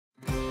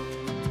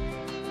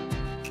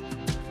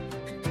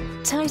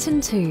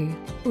Titan 2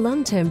 –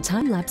 long-term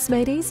time-lapse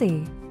made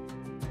easy.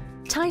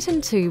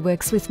 Titan 2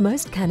 works with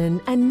most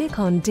Canon and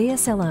Nikon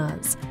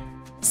DSLRs.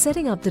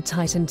 Setting up the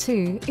Titan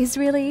 2 is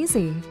really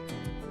easy.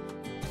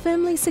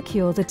 Firmly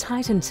secure the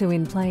Titan 2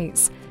 in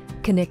place.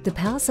 Connect the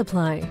power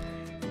supply.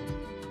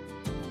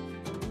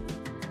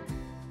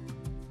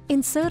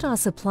 Insert our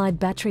supplied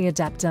battery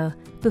adapter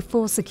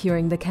before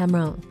securing the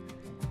camera.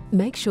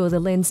 Make sure the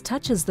lens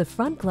touches the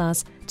front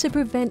glass to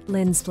prevent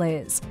lens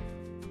flares.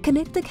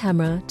 Connect the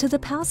camera to the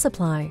power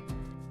supply.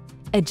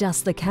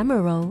 Adjust the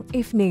camera roll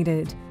if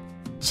needed.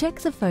 Check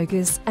the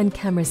focus and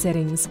camera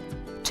settings.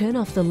 Turn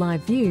off the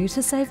live view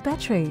to save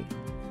battery.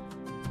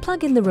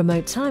 Plug in the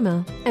remote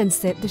timer and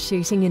set the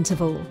shooting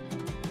interval.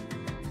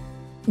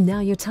 Now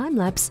your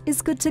time-lapse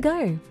is good to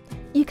go.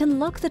 You can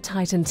lock the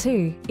Titan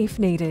 2 if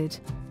needed.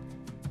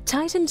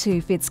 Titan 2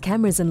 fits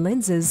cameras and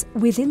lenses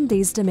within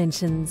these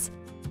dimensions.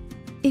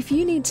 If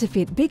you need to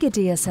fit bigger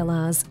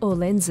DSLRs or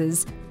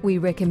lenses, we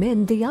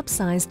recommend the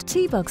upsized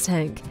T-box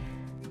tank.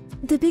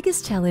 The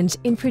biggest challenge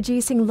in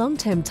producing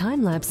long-term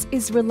time-lapse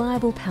is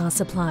reliable power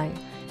supply.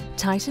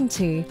 Titan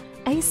 2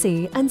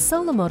 AC and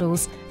Solar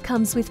models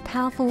comes with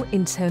powerful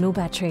internal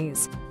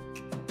batteries.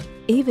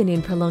 Even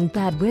in prolonged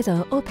bad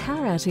weather or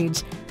power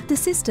outage, the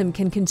system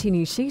can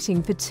continue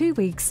shooting for 2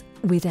 weeks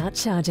without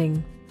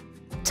charging.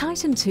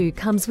 Titan 2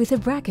 comes with a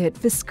bracket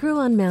for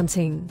screw-on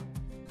mounting.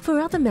 For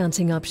other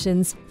mounting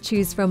options,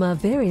 choose from our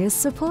various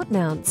support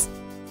mounts.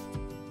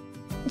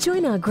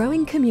 Join our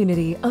growing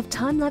community of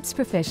time-lapse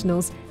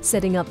professionals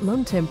setting up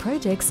long-term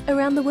projects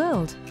around the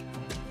world.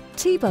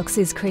 T-box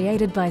is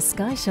created by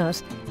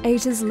Skyshot,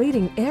 Asia's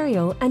leading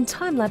aerial and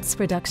time-lapse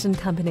production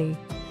company.